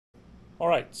All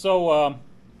right, so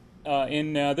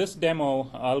in this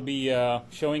demo, I'll be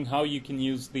showing how you can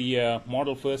use the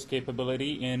model first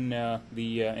capability in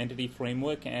the entity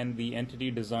framework and the entity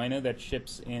designer that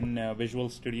ships in Visual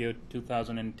Studio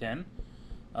 2010.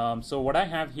 So what I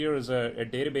have here is a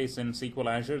database in SQL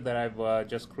Azure that I've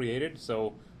just created.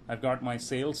 So I've got my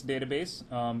sales database.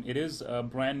 It is a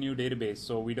brand new database,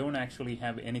 so we don't actually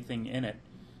have anything in it.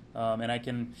 And I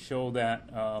can show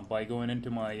that by going into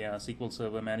my SQL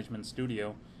Server Management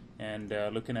Studio and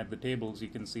looking at the tables. You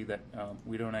can see that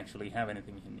we don't actually have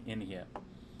anything in here.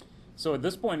 So at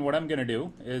this point, what I'm going to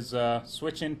do is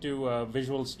switch into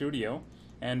Visual Studio,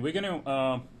 and we're going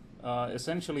to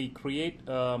essentially create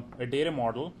a data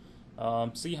model,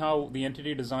 see how the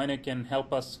entity designer can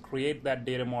help us create that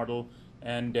data model,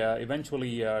 and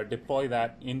eventually deploy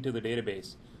that into the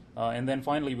database. And then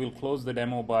finally, we'll close the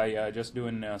demo by just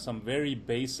doing some very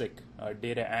basic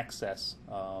data access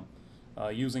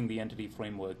using the entity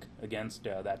framework against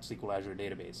that SQL Azure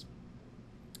database.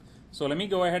 So let me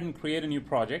go ahead and create a new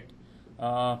project.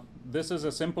 This is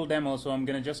a simple demo, so I'm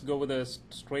going to just go with a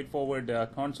straightforward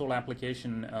console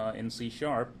application in C#.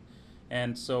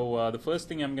 And so the first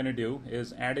thing I'm going to do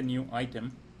is add a new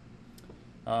item.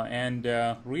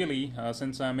 Really,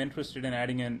 since I'm interested in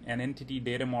adding an entity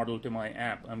data model to my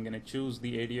app, I'm going to choose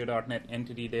the ADO.NET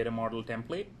entity data model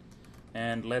template,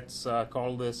 and let's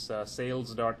call this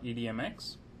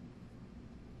sales.edmx.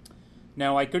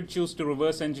 Now, I could choose to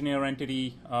reverse engineer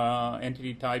entity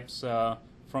types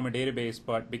from a database,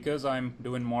 but because I'm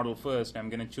doing model first, I'm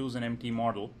going to choose an empty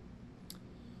model.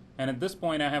 And at this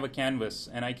point, I have a canvas,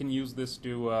 and I can use this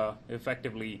to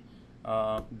effectively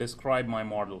describe my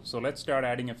model. So let's start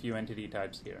adding a few entity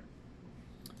types here.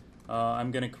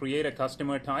 I'm going to create a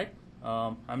customer type.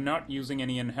 I'm not using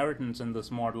any inheritance in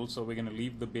this model, so we're going to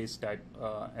leave the base type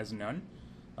as none.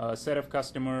 Set of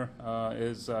customer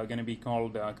is going to be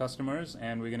called customers,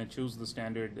 and we're going to choose the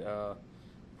standard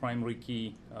primary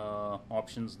key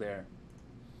options there.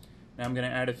 Now I'm going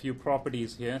to add a few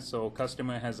properties here. So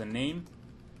customer has a name,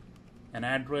 an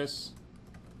address,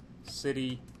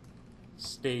 city,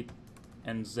 state,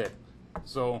 and zip.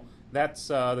 So that's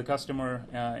the customer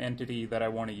entity that I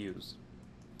want to use.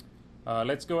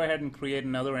 Let's go ahead and create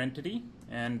another entity,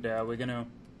 and we're going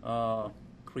to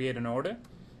create an order.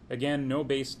 Again, no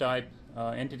base type,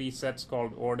 entity sets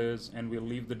called orders, and we'll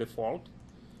leave the default.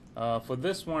 For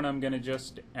this one, I'm going to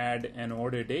just add an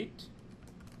order date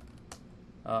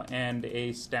and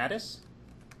a status.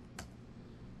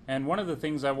 And one of the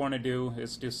things I want to do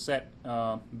is to set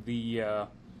the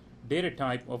data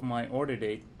type of my order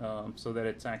date so that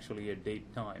it's actually a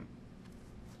date time.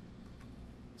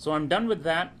 So I'm done with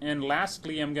that, and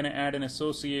lastly I'm going to add an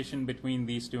association between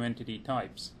these two entity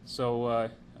types. So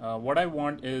what I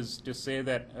want is to say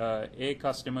that a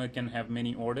customer can have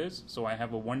many orders, so I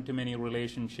have a one-to-many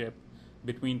relationship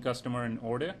between customer and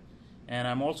order, and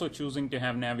I'm also choosing to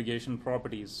have navigation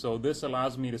properties. So this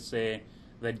allows me to say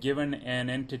that given an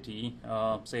entity,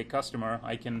 say customer,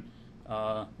 I can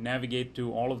navigate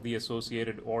to all of the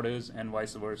associated orders and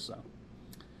vice versa.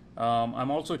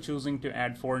 I'm also choosing to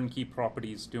add foreign key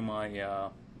properties to my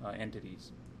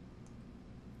entities.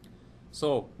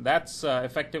 So that's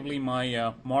effectively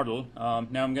my model.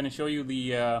 Now I'm going to show you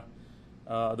the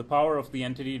power of the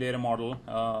entity data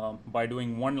model by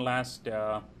doing one last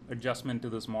adjustment to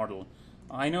this model.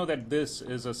 I know that this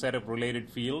is a set of related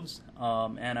fields,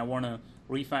 and I want to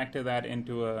refactor that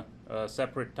into a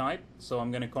separate type. So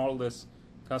I'm going to call this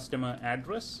customer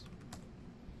address,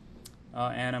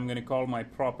 and I'm going to call my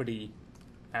property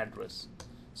address.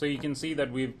 So you can see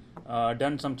that we've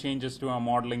done some changes to our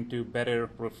modeling to better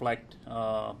reflect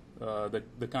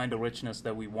the kind of richness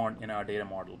that we want in our data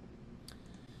model.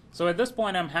 So at this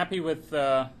point, I'm happy with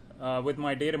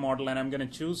my data model, and I'm going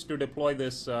to choose to deploy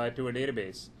this to a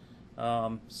database.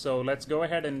 So let's go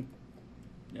ahead and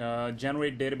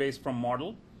generate database from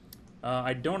model.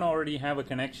 I don't already have a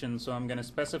connection, so I'm going to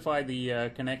specify the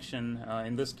connection,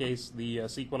 in this case the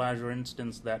SQL Azure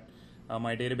instance that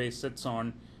my database sits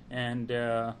on, and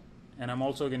I'm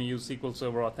also going to use SQL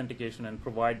Server authentication and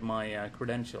provide my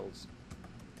credentials.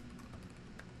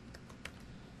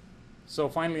 So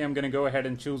finally I'm going to go ahead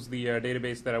and choose the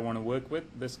database that I want to work with.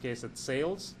 In this case it's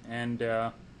sales, and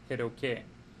hit OK.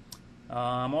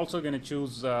 I'm also going to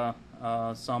choose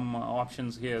some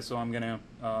options here. So I'm going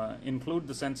to include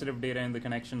the sensitive data in the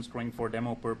connection string for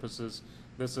demo purposes.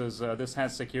 This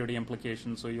has security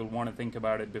implications, so you'll want to think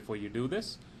about it before you do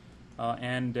this.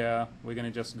 And we're going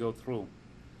to just go through.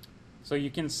 So you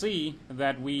can see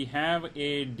that we have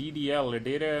a DDL, a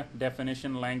data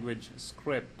definition language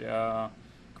script,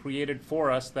 created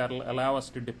for us that will allow us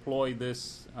to deploy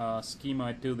this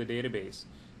schema to the database.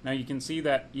 Now you can see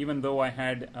that even though I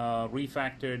had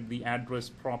refactored the address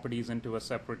properties into a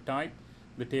separate type,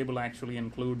 the table actually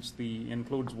includes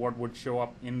what would show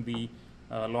up in the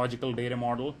logical data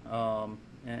model,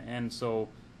 and so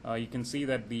you can see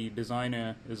that the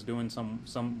designer is doing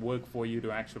some work for you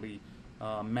to actually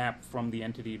map from the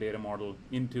entity data model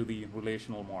into the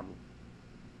relational model.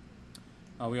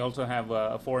 We also have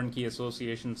a foreign key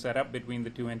association set up between the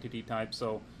two entity types.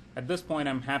 So at this point,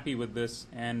 I'm happy with this.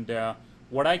 And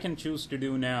what I can choose to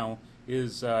do now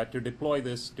is to deploy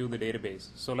this to the database.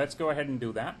 So let's go ahead and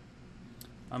do that.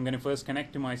 I'm going to first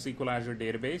connect to my SQL Azure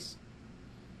database.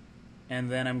 And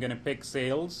then I'm going to pick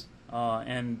sales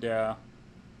and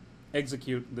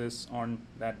execute this on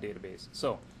that database.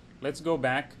 So let's go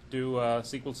back to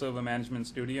SQL Server Management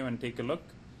Studio and take a look.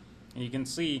 And you can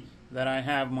see that I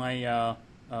have my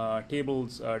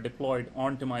tables deployed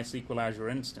onto my SQL Azure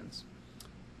instance.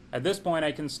 At this point,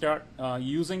 I can start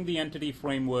using the entity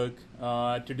framework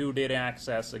to do data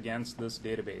access against this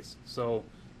database. So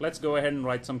let's go ahead and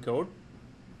write some code.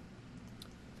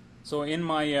 So in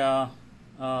my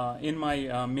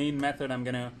main method, I'm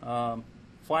going to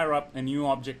fire up a new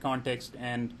object context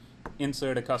and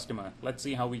insert a customer. Let's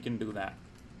see how we can do that.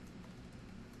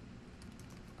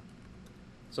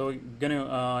 So we're going to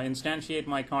instantiate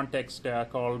my context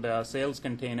called sales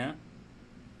container.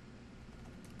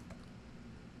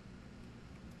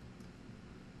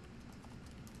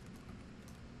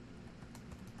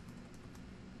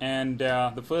 And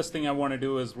the first thing I want to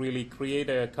do is really create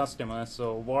a customer.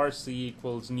 So var c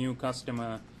equals new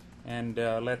customer, and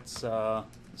let's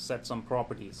set some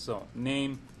properties. So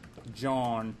name,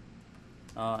 John,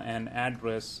 and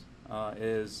address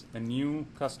is a new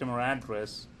customer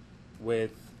address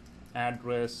with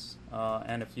address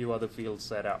and a few other fields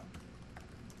set up.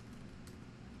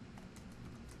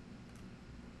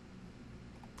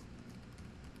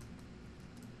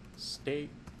 State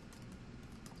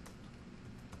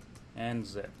and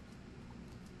zip.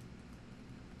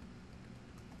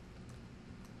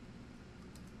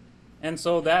 And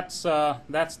so that's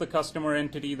the customer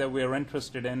entity that we're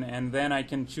interested in, and then I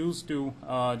can choose to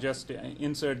just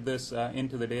insert this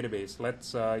into the database.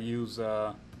 Let's use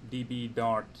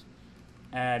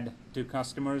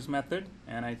db.add_to_customers method,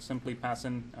 and I simply pass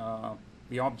in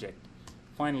the object.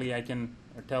 Finally, I can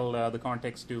tell the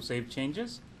context to save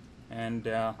changes, and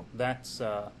that's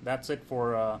it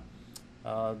for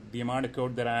the amount of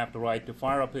code that I have to write to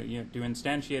fire up, to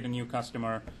instantiate a new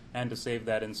customer and to save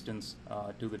that instance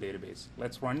to the database.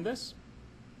 Let's run this.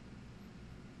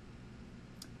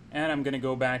 And I'm going to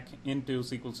go back into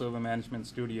SQL Server Management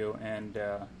Studio and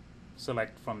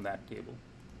select from that table.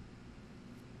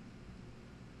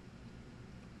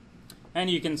 And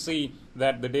you can see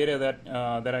that the data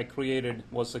that I created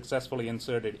was successfully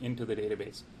inserted into the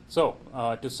database. So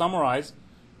to summarize,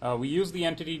 we use the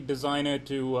entity designer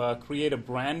to create a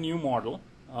brand new model.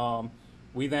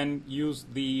 We then use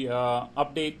the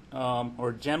update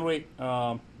or generate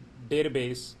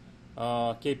database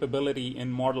capability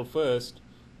in model first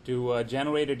to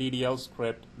generate a DDL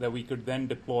script that we could then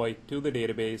deploy to the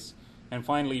database. And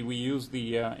finally, we use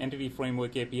the entity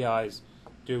framework APIs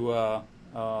to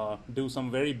do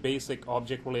some very basic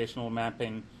object relational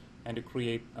mapping and to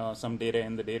create some data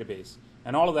in the database.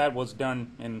 And all of that was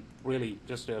done in really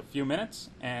just a few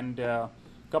minutes and a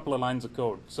couple of lines of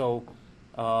code. So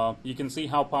you can see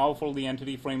how powerful the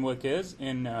entity framework is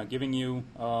in giving you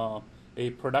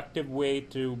a productive way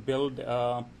to build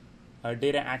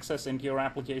data access into your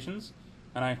applications.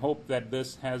 And I hope that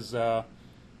this has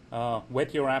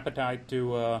whet your appetite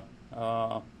to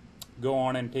go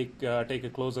on and take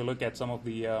a closer look at some of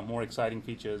the more exciting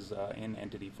features in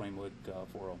Entity Framework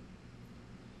 4.0.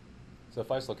 So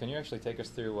Faisal, can you actually take us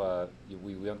through,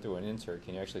 we went through an insert,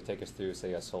 can you actually take us through,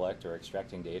 say, a select or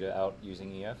extracting data out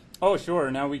using EF? Oh,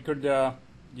 sure. Now we could,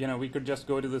 we could just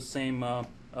go to the same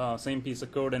piece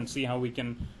of code and see how we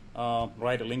can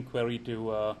write a link query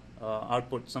to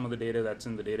output some of the data that's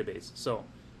in the database. So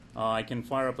I can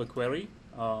fire up a query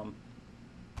and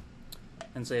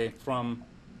say from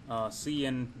C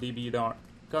in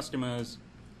db.customers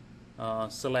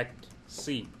select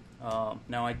C.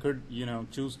 Now I could,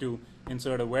 choose to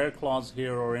insert a where clause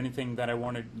here or anything that I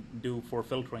want to do for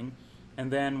filtering.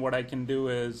 And then what I can do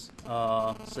is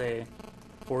say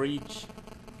for each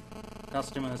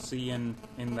customer C in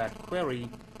that query,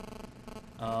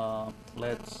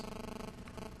 let's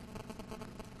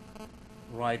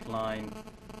write line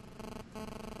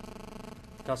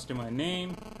customer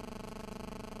name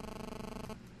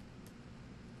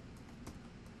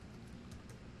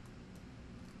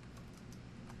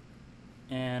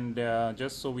And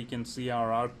just so we can see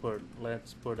our output,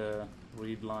 let's put a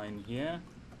read line here.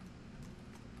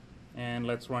 And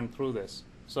let's run through this.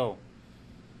 So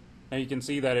now you can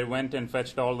see that it went and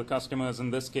fetched all the customers.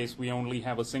 In this case, we only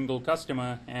have a single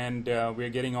customer, and we're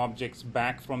getting objects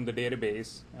back from the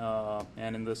database.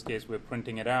 And in this case, we're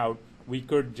printing it out. We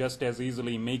could just as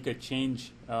easily make a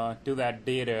change to that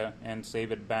data and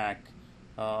save it back,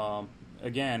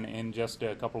 again, in just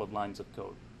a couple of lines of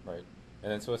code. Right.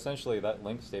 And then so essentially that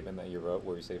link statement that you wrote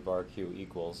where you say var q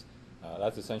equals,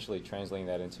 that's essentially translating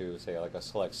that into, say, like a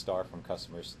select star from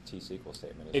customer's t-sql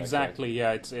statement. Is Exactly,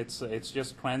 yeah. It's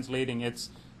just translating.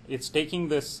 It's taking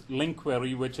this link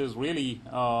query, which is really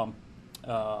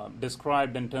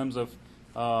described in terms of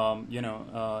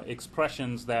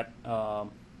expressions that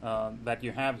that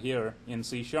you have here in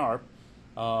C#,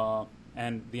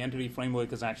 and the entity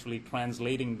framework is actually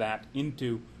translating that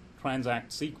into transact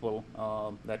SQL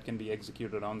that can be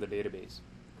executed on the database.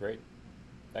 Great.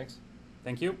 Thanks.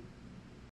 Thank you.